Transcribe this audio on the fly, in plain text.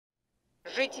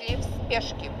Жители в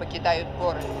спешке покидают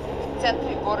город. В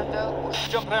центре города уже...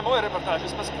 Ждем прямой репортаж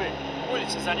из Москвы.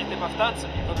 Улицы заняты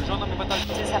повстанцами и вооруженными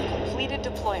батальонами. have completed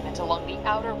deployment along the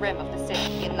outer rim of the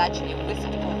city и начали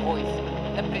высадку войск.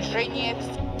 Напряжение...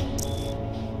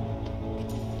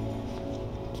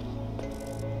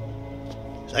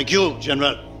 Thank you,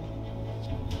 General.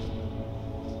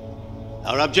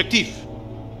 Our objective,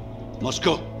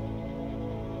 Moscow.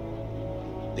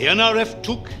 The NRF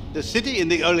took the city in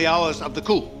the early hours of the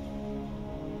coup.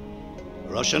 The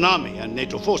Russian army and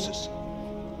NATO forces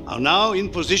are now in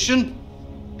position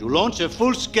to launch a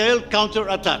full-scale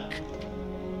counterattack.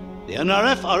 The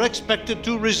NRF are expected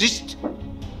to resist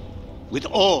with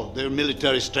all their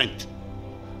military strength.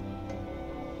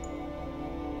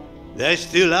 They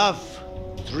still have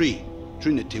 3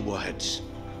 Trinity warheads.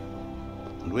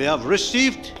 And we have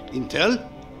received intel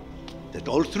that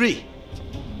all 3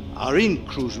 are in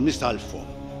cruise missile form.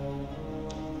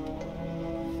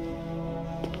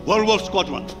 Wolf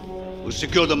Squadron will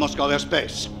secure the Moscow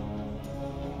airspace.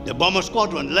 The bomber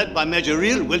squadron, led by Major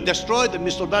Reel, will destroy the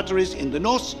missile batteries in the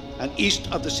north and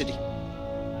east of the city.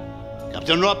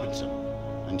 Captain Robinson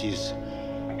and his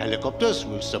helicopters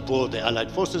will support the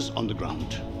Allied forces on the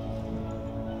ground.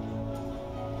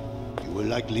 You will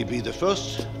likely be the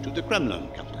first to the Kremlin,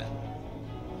 Captain.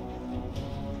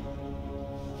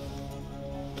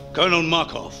 Colonel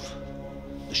Markov,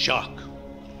 the Shark,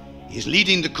 is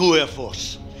leading the coup air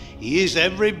force. He is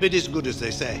every bit as good as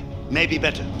they say, maybe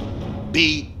better.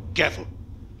 Be careful.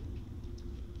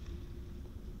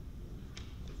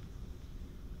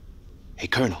 Hey,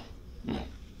 Colonel. You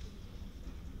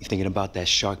thinking about that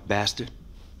Shark bastard?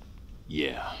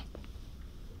 Yeah,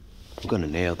 I'm gonna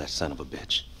nail that son of a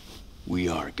bitch. we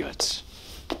are, Guts.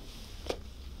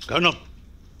 Colonel.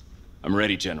 I'm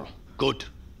ready, General. Good.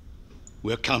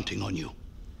 We're counting on you.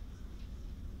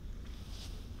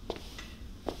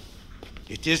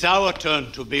 It is our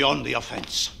turn to be on the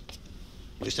offense.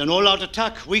 With an all-out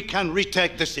attack, we can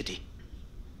retake the city.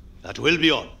 That will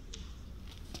be all.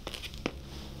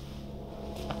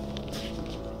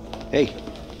 Hey.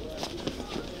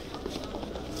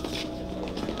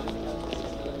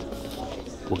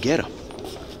 We'll get him.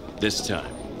 This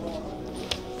time.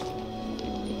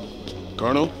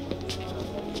 Colonel,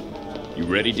 You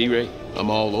ready, D-Ray? I'm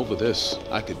all over this.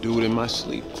 I could do it in my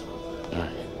sleep. All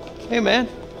right. Hey, man.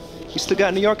 You still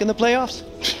got New York in the playoffs?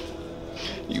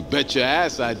 You bet your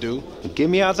ass I do. Give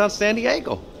me odds on San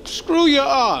Diego. Screw your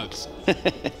odds.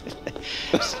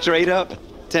 Straight up,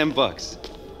 $10.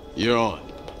 You're on.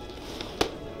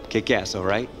 Kick ass, all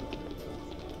right?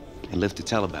 And live to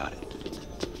tell about it.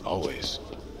 Always.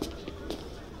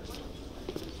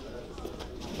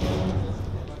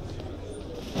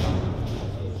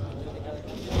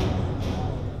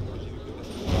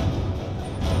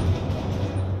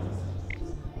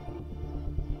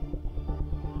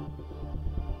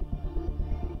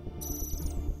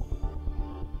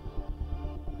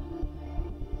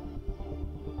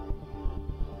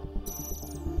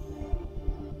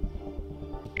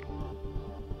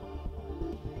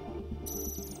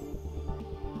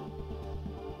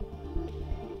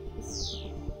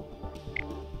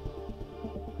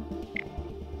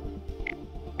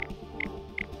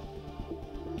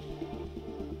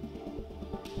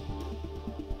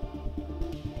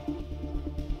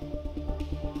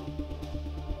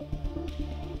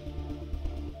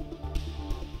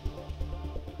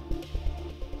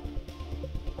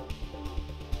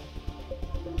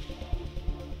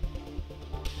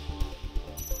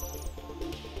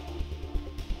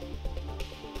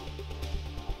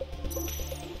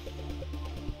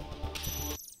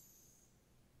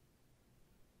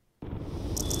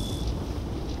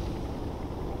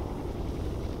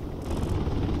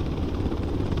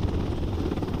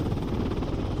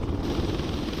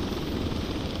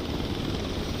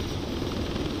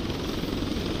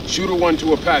 Shooter 1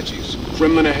 to Apaches.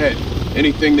 Kremlin ahead.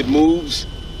 Anything that moves,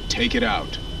 take it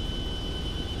out.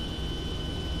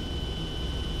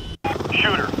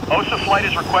 Shooter, OSA Flight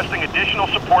is requesting additional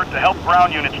support to help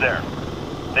ground units there.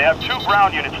 They have 2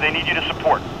 ground units they need you to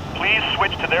support. Please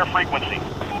switch to their frequency.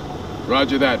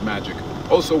 Roger that, Magic.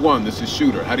 OSA 1, this is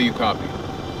Shooter. How do you copy?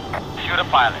 Shooter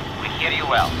pilot, we hear you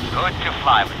well. Good to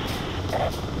fly with you.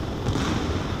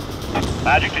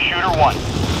 Magic to Shooter 1.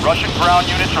 Russian ground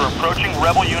units are approaching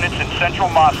rebel units in central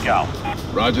Moscow.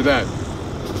 Roger that.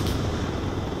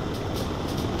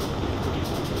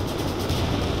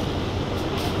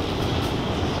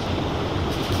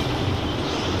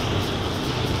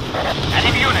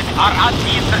 Enemy units are at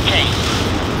the interchange.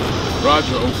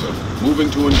 Roger, OSA.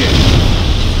 Moving to engage.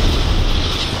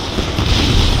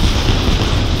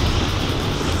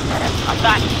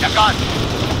 Attack the gun.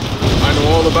 I know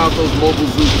all about those mobile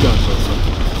Zeus guns, Osa.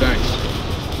 Thanks.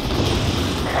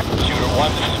 Shooter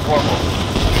 1, this is Warble.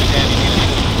 Understanding unit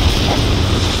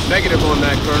system. Negative on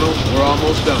that, Colonel. We're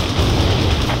almost done.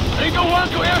 Rico 1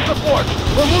 to air support.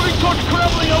 We're moving towards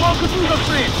Kremlin along Kazuga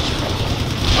Street.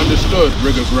 Understood,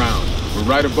 Rigger Ground. We're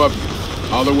right above you.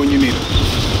 Holler when you need us.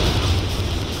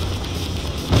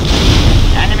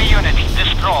 Enemy unit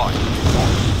destroyed.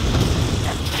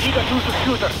 Riga 2 to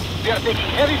Shooter. We are taking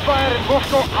heavy fire in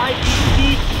Moscow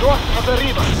IEC north of the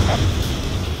river.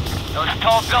 Those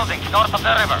tall buildings north of the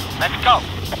river. Let's go.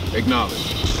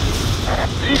 Acknowledged.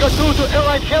 Riga 2 to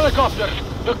Allied helicopters.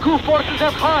 The coup forces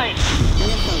have Hines.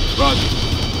 Roger.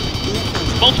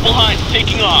 Multiple Hines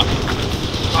taking off.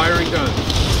 Firing guns.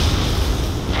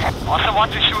 Also 1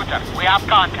 to Shooter. We have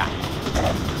contact.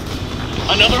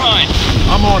 Another Hines.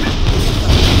 I'm on it.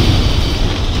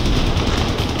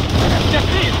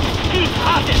 Defeat! Keep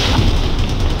hotted!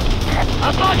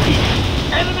 Apache!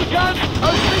 Enemy guns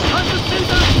are 600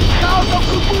 meters south of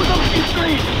Kutuzovsky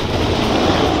Street!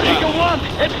 Riga 1,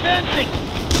 advancing!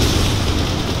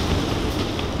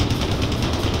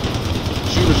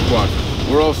 Shooter squadron.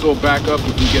 We're also back up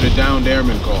if we get a downed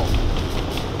airman call.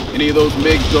 Any of those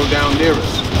MiGs go down near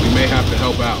us, we may have to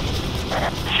help out.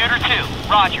 Shooter 2,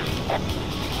 roger.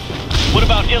 What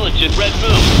about Illich at Red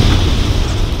Moon?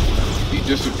 He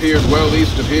disappeared well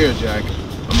east of here, Jack.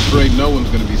 I'm afraid no one's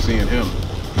gonna be seeing him.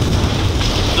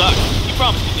 Sucks. He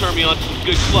promised to turn me on to some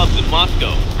good clubs in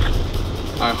Moscow.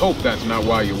 I hope that's not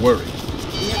why you're worried.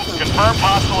 Confirmed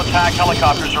hostile attack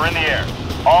helicopters are in the air.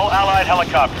 All Allied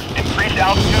helicopters, increase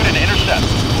altitude and intercept.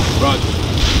 Roger.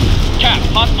 Cap,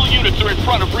 hostile units are in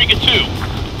front of Riga 2.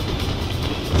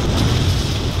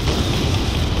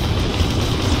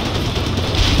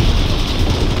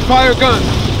 Fire guns!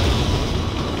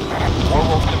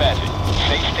 Warwolf to message.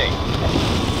 Safe state.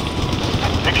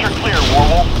 Picture clear,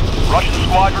 Warwolf. Russian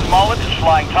Squadron Mullet is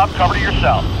flying top cover to your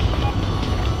south.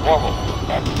 Warwolf.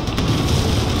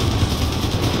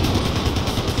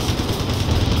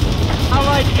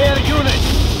 Allied air unit!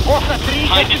 Osa 3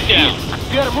 Hide it down.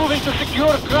 We are moving to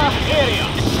secure grass area.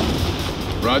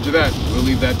 Roger that. We'll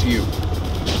leave that to you.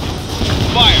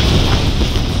 Fire.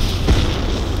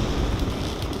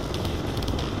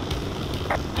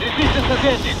 Resistance has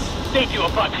ended. Thank you,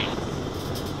 Apache.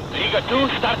 Riga 2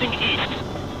 starting east.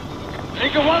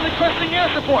 Riga 1 requesting air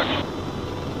support.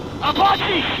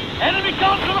 Apache! Enemy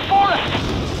comes from the forest!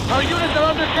 Our units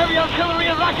are under heavy artillery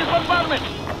and rocket bombardment.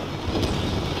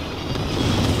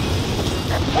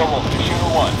 Warwolf to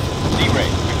Shooter 1. D-Ray,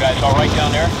 you guys all right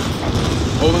down there?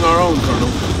 Holding our own,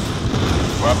 Colonel.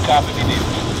 We're up top if you need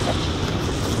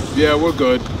us. Yeah, we're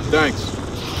good. Thanks.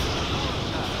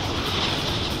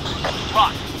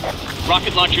 Rock.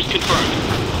 Rocket launchers confirmed.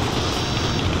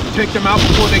 Take them out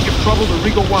before they give trouble to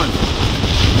Riga 1.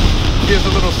 Here's a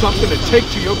little something to take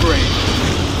to your grave.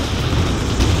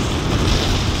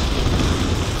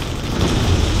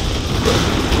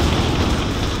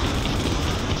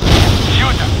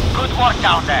 Shooter, good work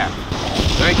down there.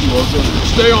 Thank you, Osa.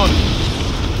 Stay on it.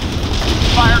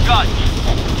 Fire guns.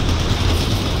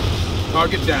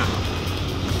 Target down.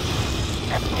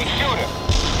 Hey, Shooter,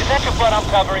 is that your butt I'm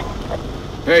covering?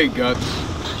 Hey, Guts.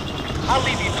 I'll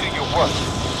leave you to your work.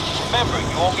 Remember,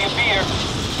 you owe me a beer.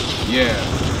 Yeah.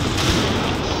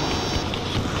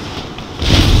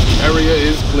 Area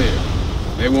is clear.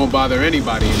 They won't bother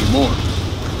anybody anymore.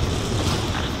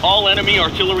 All enemy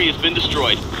artillery has been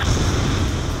destroyed.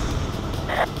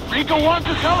 Riga 1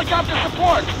 to helicopter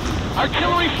support.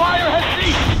 Artillery fire has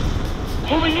ceased.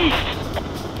 Moving east.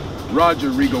 Roger,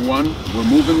 Riga 1. We're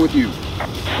moving with you.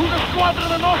 To the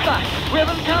squadron and Osa. We have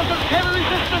encountered heavy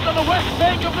resistance on the west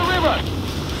bank of the river.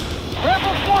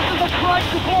 Rebel forces are trying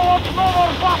to blow up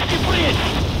Novorovsky Bridge.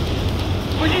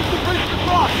 We need to bridge the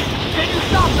cross. Can you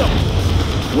stop them?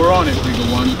 We're on it, Riga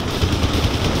 1.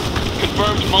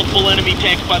 Confirmed multiple enemy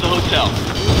tanks by the hotel.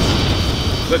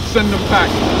 Let's send them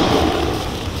packing.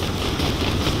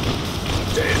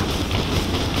 Damn.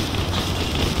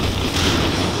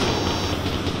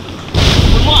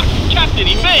 We're locked. Captain,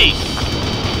 evade!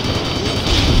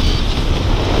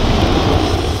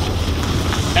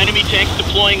 Enemy tanks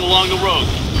deploying along the road.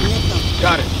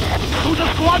 Got it. To the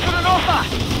squadron and Osa.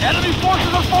 Enemy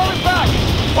forces are falling back.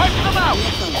 Wipe them out.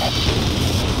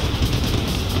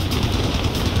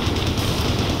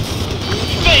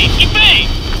 Evade! Evade!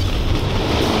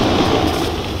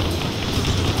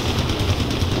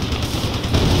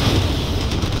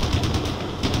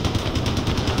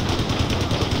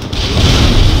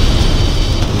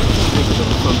 Here's a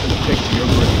little something to take to your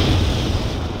grave.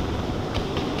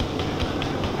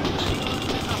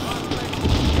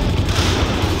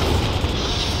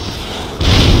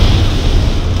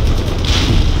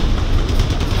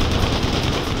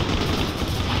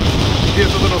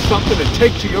 something to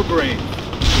take to your grave.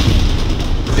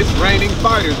 It's raining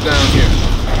fighters down here.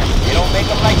 They don't make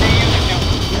them like they used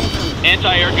to.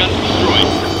 Anti-air guns destroyed.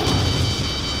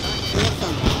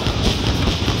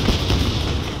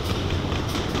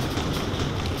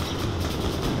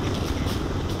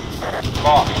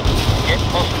 Boss, get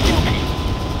close to fuel peak.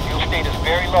 Fuel state is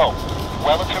very low.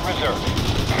 Well into reserve.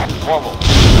 Warble.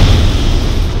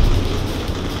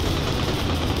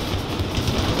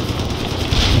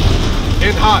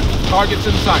 In hot. Targets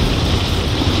in sight.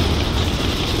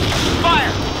 Fire!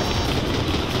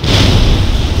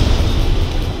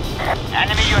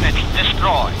 Enemy units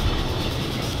destroyed.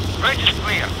 Bridge is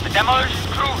clear. The demolition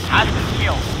crew has been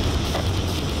killed.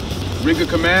 Rigger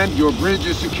Command, your bridge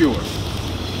is secure.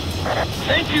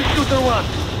 Thank you, Shooter 1.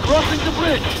 Crossing the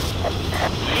bridge.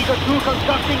 Liga 2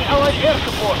 conducting Allied air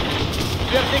support.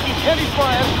 We are taking heavy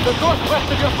fire to the northwest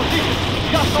of your position,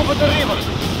 just over the river.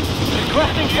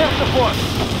 Requesting air support.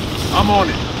 I'm on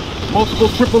it. Multiple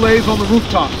AAAs on the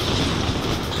rooftops.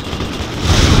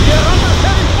 We are under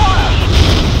heavy fire!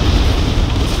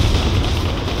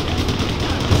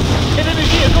 Enemy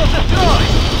vehicles destroyed!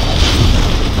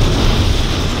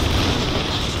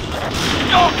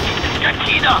 Dog!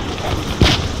 Cantina!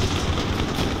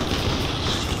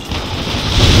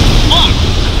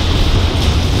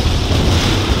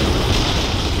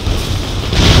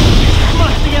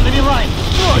 Smash the enemy line!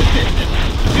 No resistance!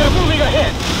 We are moving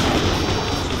ahead!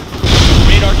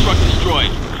 Radar truck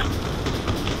destroyed.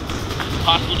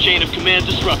 Hostile chain of command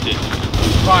disrupted.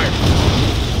 Fire.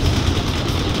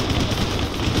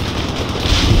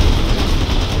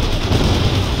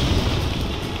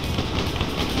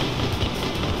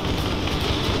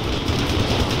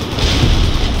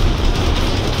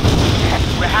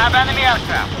 We have enemy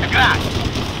aircraft. Scratch.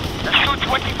 The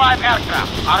Su-25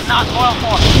 aircraft are not well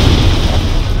formed.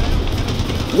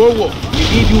 Werewolf, we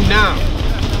need you now.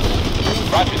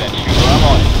 Roger that, Shooter. I'm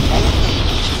on it.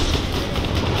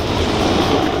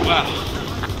 Wow.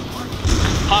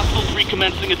 Hostiles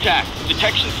recommencing attack.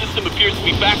 Detection system appears to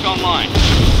be back online.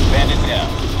 Bandit down.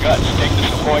 Guts, take the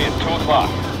Savoy at 2 o'clock.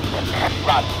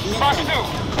 Roger. Fox 2.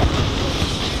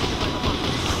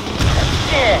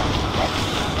 Yeah.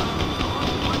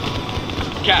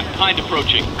 Cap, Hind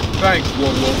approaching. Thanks,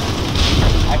 Werewolf.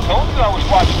 I told you I was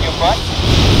watching your butt.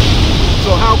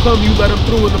 So how come you let him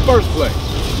through in the first place?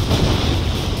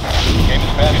 Came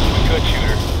as fast as we could,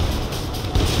 Shooter.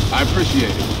 I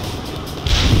appreciate it.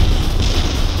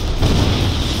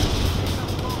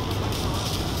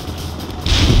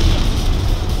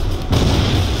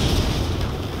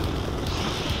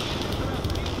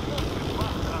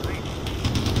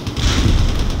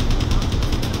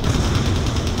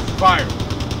 Fire.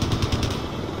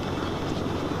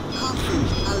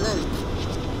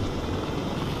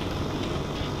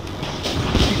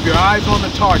 Keep your eyes on the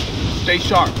target. Stay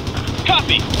sharp.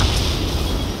 Copy!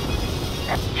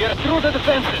 We are through the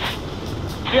defenses.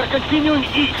 We are continuing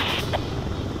east.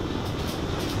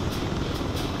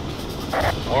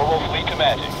 Warwolf lead to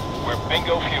magic. We're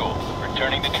bingo fuel.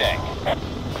 Returning to tank.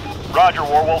 Roger,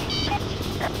 Warwolf.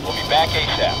 We'll be back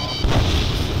ASAP.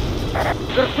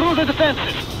 We're through the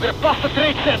defenses. We're past the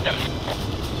trade center.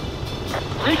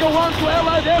 Rico 1 to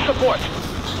Allied air support.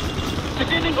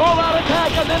 Beginning all our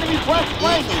attack on enemy's west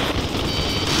flank.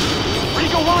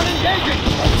 Rico 1 engaging.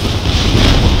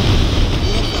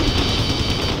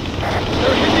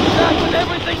 They're hitting back with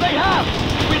everything they have.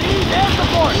 We need air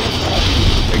support.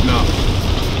 Acknowledge.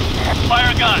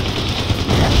 Fire gun.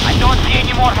 I don't see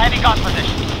any more heavy gun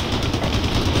positions.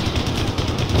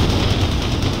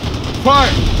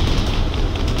 Fire!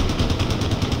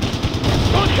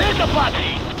 Don't hit the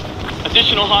party!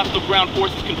 Additional hostile ground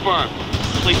forces confirmed.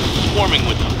 Place is swarming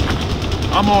with them.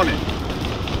 I'm on it.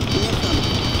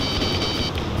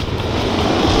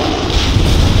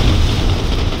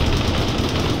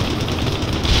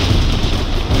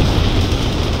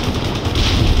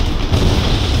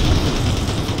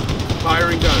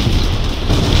 Firing guns.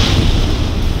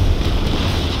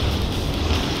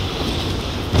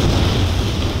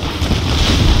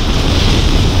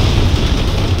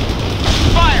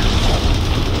 Fire!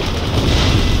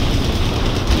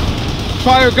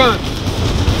 Fire guns.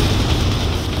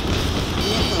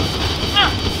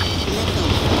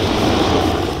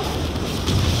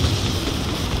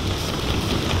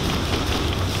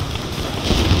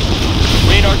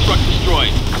 Radar truck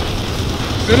destroyed.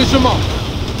 Finish them off.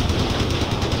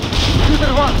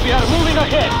 Shooter 1, we are moving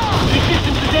ahead.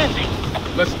 Resistance is ending.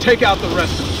 Let's take out the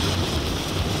rest of them.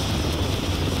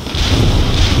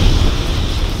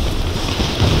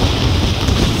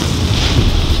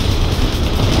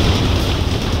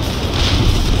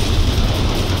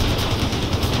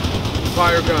 Fire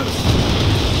Fire guns.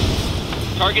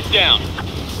 Target down.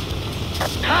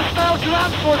 Hostile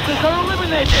ground forces are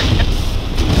eliminated.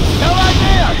 Allied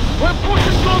air! We're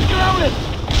pushing close grounded.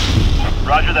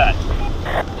 Roger that.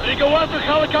 Riga 1 to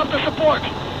helicopter support.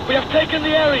 We have taken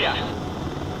the area.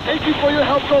 Thank you for your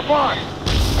help so far.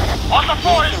 Oscar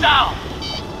 4 is down.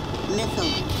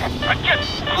 Missile. Good.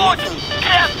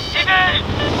 Clear. Engage.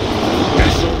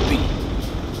 SOB.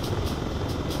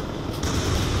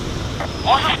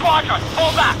 Oscar Squadron,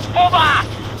 fall back. Fall back.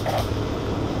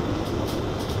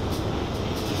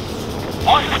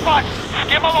 Oscar Squadron,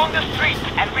 skim along the street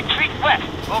and retreat west.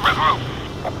 We'll regroup.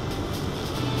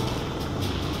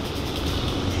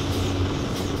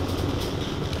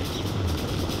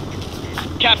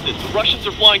 Captain, the Russians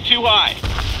are flying too high.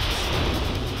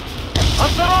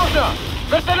 Осторожно!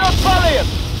 Вертолет падает!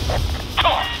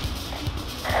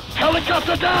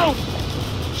 Helicopter down!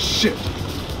 Shit.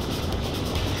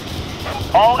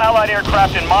 All Allied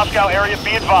aircraft in Moscow area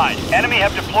be advised. Enemy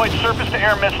have deployed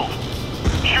surface-to-air missiles.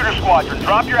 Shooter squadron,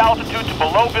 drop your altitude to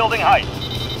below building height.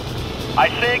 I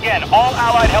say again, all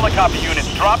Allied helicopter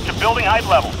units drop to building height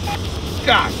level.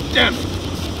 God damn it.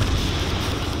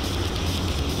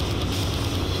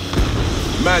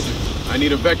 Magic, I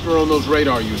need a vector on those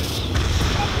radar units.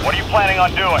 What are you planning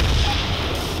on doing?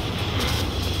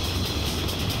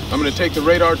 I'm gonna take the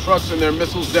radar trucks and their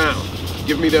missiles down.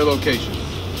 Give me their location.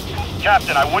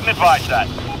 Captain, I wouldn't advise that.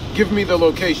 Give me the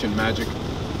location, Magic.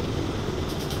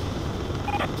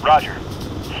 Roger.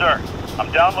 Sir,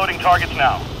 I'm downloading targets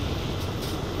now.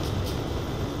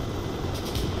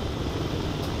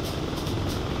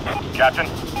 Captain?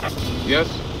 Yes?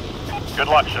 Good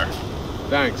luck, sir.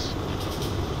 Thanks.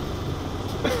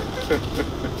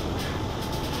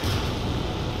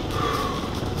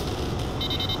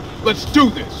 Let's do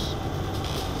this!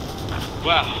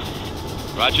 Wow.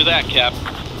 Roger that, Cap.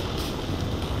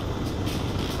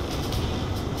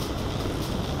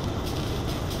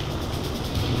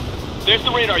 There's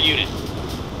the radar unit.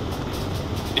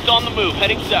 It's on the move,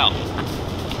 heading south.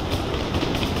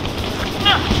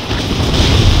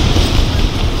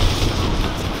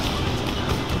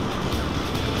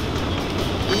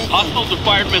 Hostiles have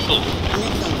fired missiles.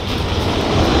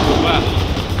 Wow.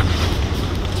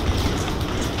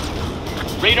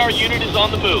 Radar unit is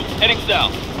on the move, heading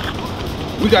south.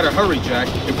 We gotta hurry, Jack.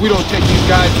 If we don't take these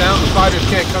guys down, the fighters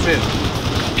can't come in.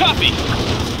 Copy!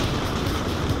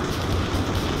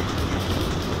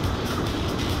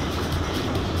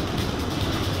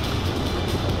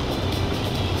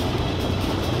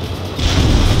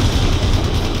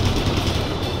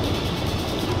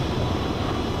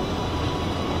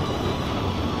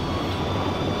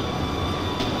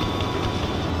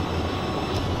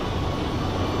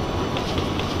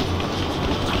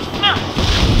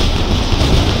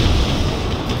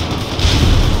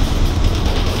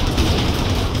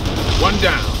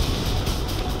 Down.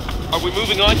 Are we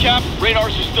moving on, Cap?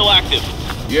 Radars are still active.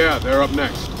 Yeah, they're up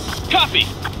next. Copy!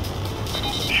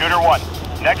 Shooter 1,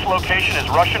 next location is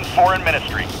Russian Foreign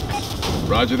Ministry.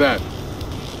 Roger that.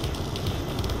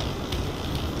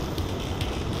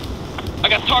 I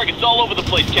got targets all over the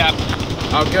place, Cap.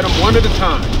 I'll get them one at a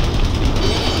time.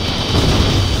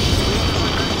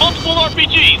 Multiple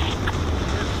RPGs!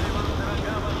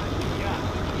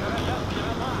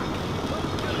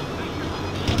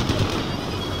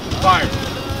 Fire.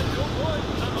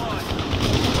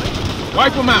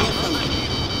 Wipe them out.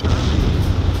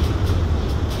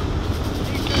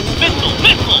 Missile!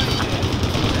 Missile!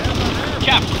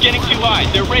 Cap, we're getting too high.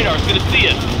 Their radar's gonna see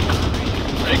us.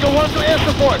 Riga 1 to air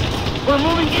support. We're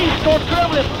moving east toward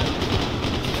Kremlin.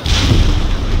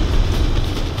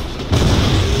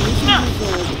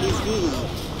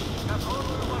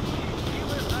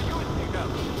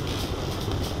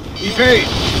 Evade.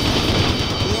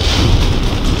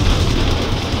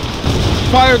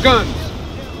 Fire guns!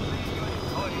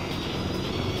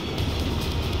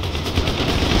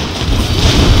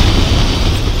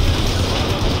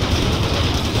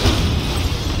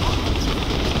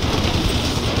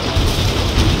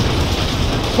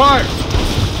 Fire!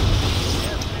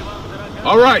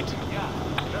 All right.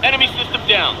 Enemy system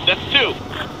down. That's 2.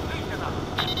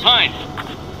 Hines.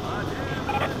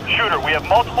 Shooter, we have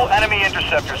multiple enemy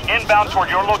interceptors inbound toward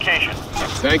your location.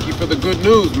 Thank you for the good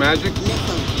news, Magic.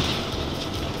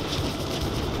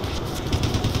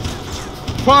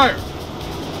 Fire!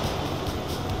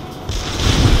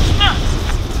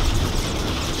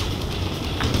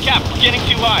 Cap, we're getting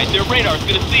too high. Their radar's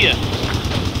gonna see us.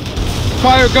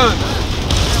 Fire guns!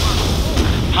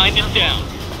 Hind is down.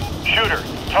 Shooter,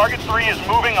 target 3 is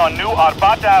moving on New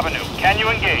Arbat Avenue. Can you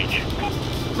engage?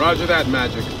 Roger that,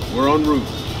 Magic. We're en route.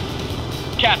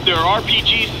 Cap, there are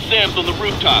RPGs and SAMs on the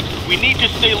rooftops. We need to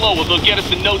stay low or they'll get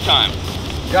us in no time.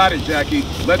 Got it, Jackie.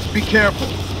 Let's be careful.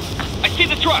 I see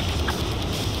the truck.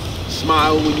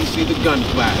 Smile when you see the gun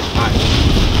flash. Aye.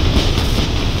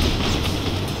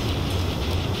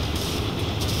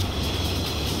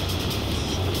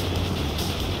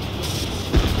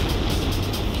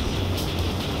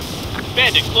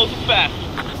 Bandit, closing fast.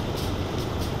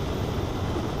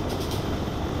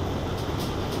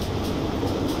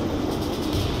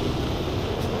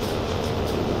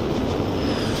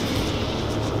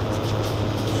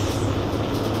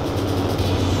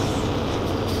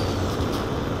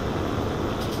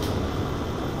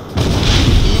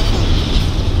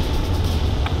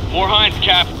 More Heinz,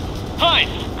 Cap.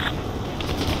 Heinz!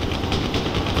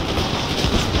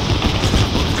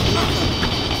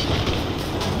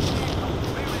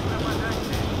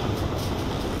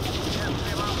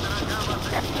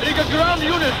 Riga ground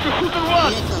units to Shooter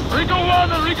 1. Riga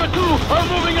 1 and Riga 2 are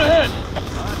moving ahead.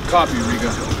 Copy, Riga.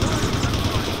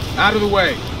 Out of the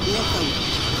way.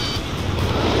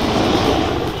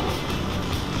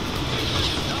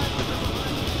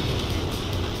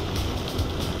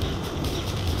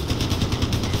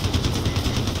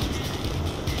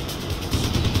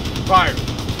 Fire.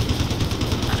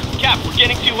 Cap, we're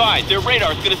getting too high. Their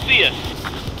radar's gonna see us.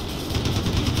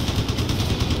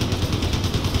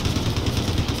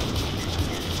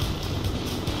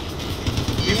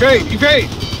 Evade! Evade!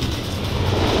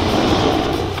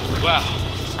 Wow.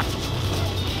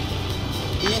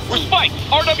 We're spiked!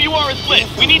 RWR is lit!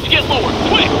 We need to get lower,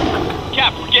 quick!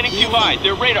 Cap, we're getting too high.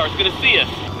 Their radar's gonna see us.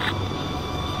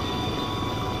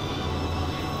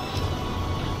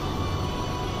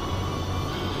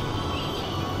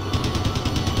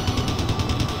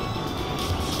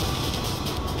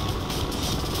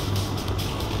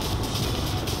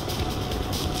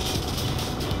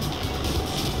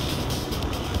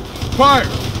 Fire!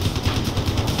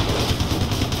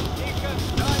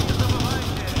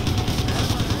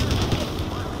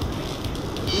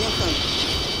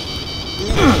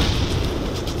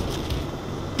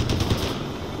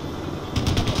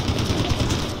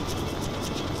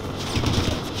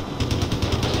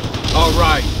 All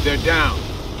right, they're down.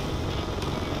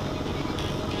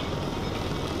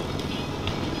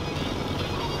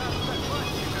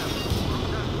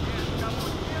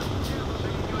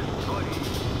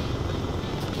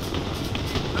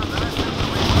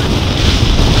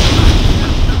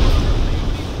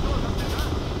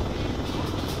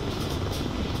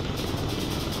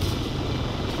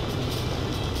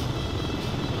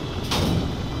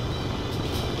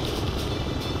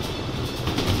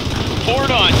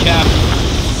 Forward on, Cap.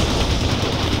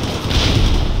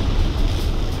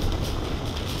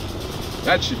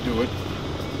 That should do it.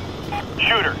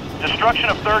 Shooter, destruction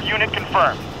of 3rd unit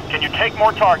confirmed. Can you take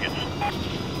more targets?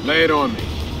 Lay it on me.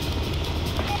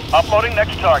 Uploading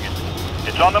next target.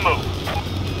 It's on the move.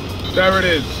 There it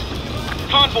is.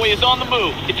 Convoy is on the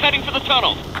move. It's heading for the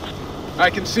tunnel. I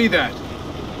can see that.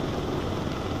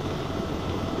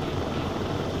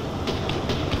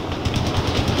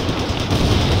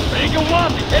 Riga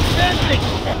 1 advancing.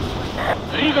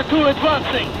 Riga 2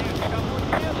 advancing.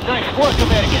 Nice work,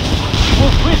 Americans.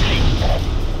 Move quickly.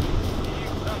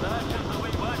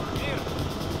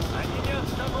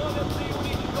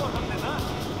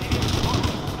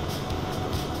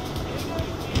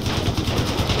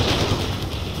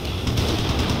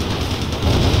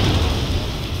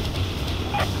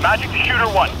 Magic to Shooter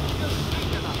 1.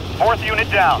 4th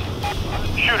unit down.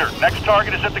 Shooter, next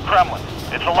target is at the Kremlin.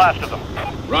 It's the last of them.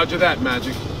 Roger that,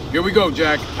 Magic. Here we go,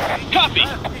 Jack. Copy!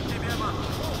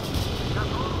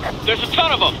 There's a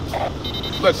ton of them!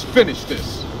 Let's finish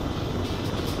this.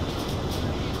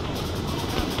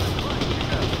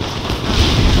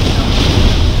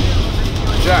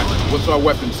 Jack, what's our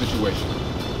weapon situation?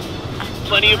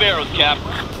 Plenty of arrows, Cap.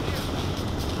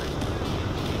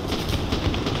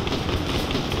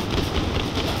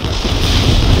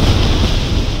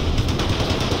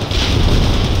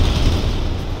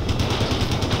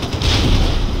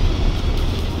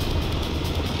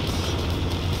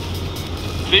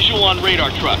 Visual on radar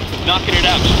truck. Knocking it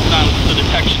out should silence the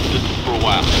detection system for a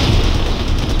while.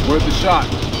 Worth the shot.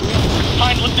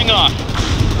 Hind lifting off.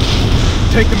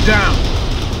 Take them down.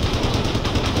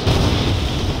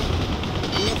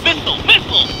 Missile!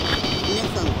 Missile!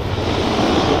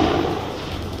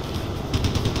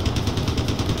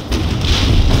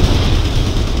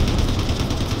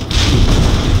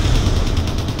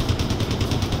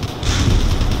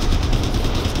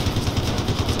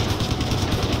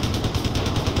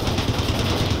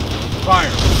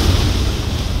 Fire.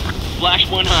 Flash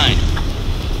one Hind.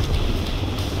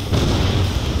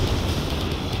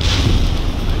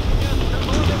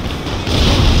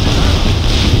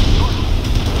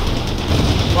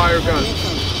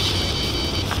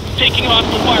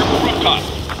 cost.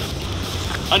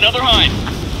 Another Hind.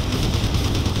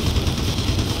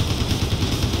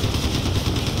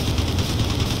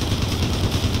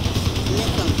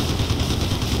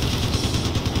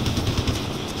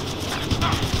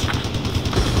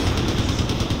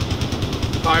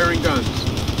 Firing guns.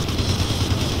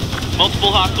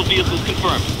 Multiple hostile vehicles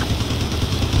confirmed.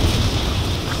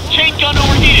 Chain gun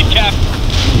overheated, Cap.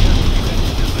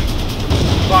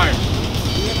 Fire.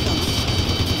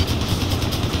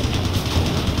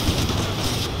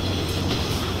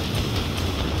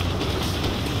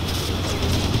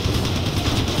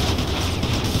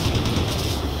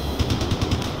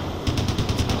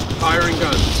 Firing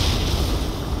guns.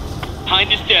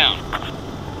 Hind is down.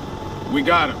 We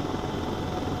got him.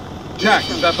 Jack,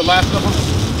 is that the last of them?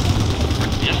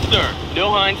 Yes, sir.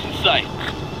 No Hinds in sight.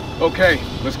 Okay,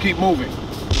 let's keep moving.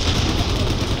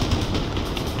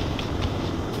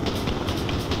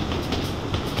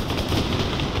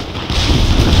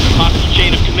 Hostile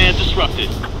chain of command disrupted.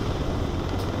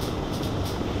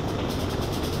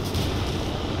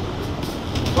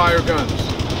 Fire guns.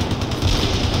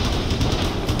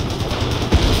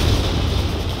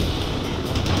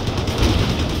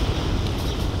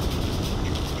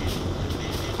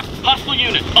 Hostile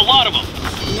units, a lot of them.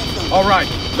 All right,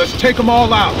 let's take them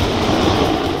all out.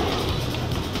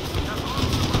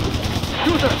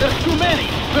 Shooter, there's too many.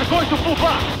 We're going to move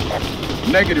up.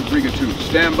 Negative, Brigatoon.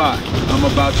 Stand by. I'm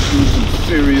about to do some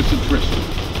serious attrition.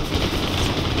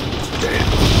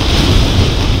 Damn.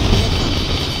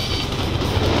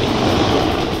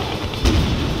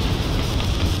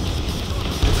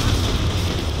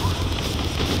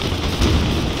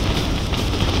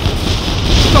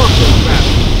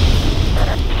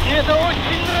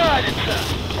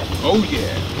 Oh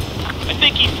yeah. I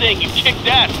think he's saying you kicked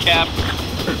ass, Cap.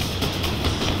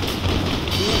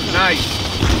 Nice.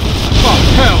 Oh,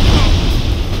 hell no.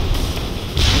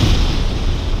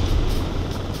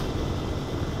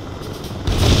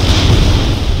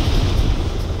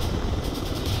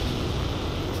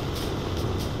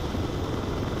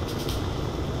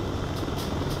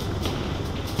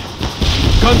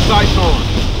 Gun sights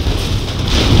on.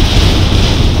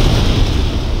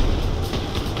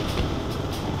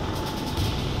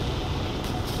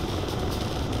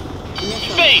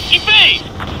 Evade!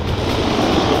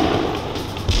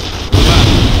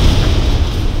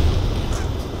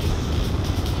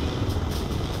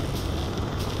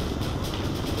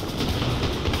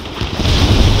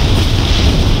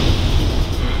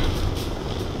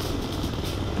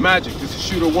 Magic, this is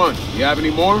Shooter 1. You have any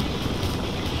more?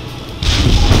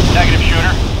 Negative,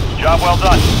 Shooter. Job well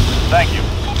done. Thank you.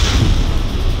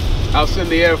 I'll send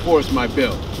the Air Force my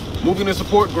bill. Moving to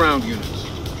support ground units.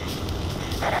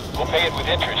 We'll pay it with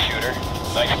interest, Shooter.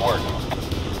 Nice work.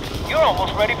 You're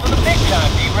almost ready for the big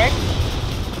time, D-Ray.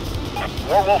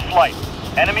 Warwolf flight.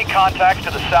 Enemy contacts to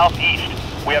the southeast.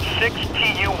 We have 6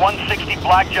 Tu-160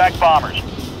 Blackjack bombers.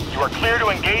 You are clear to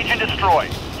engage and destroy.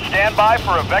 Stand by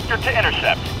for a vector to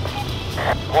intercept.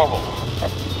 Warwolf.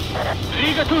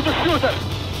 Riga to the shooter.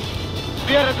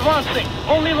 We are advancing.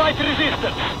 Only light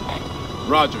resistance.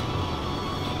 Roger.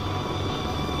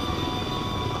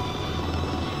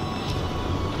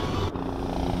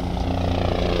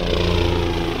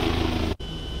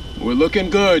 We're looking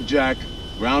good, Jack.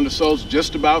 Ground assault's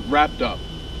just about wrapped up.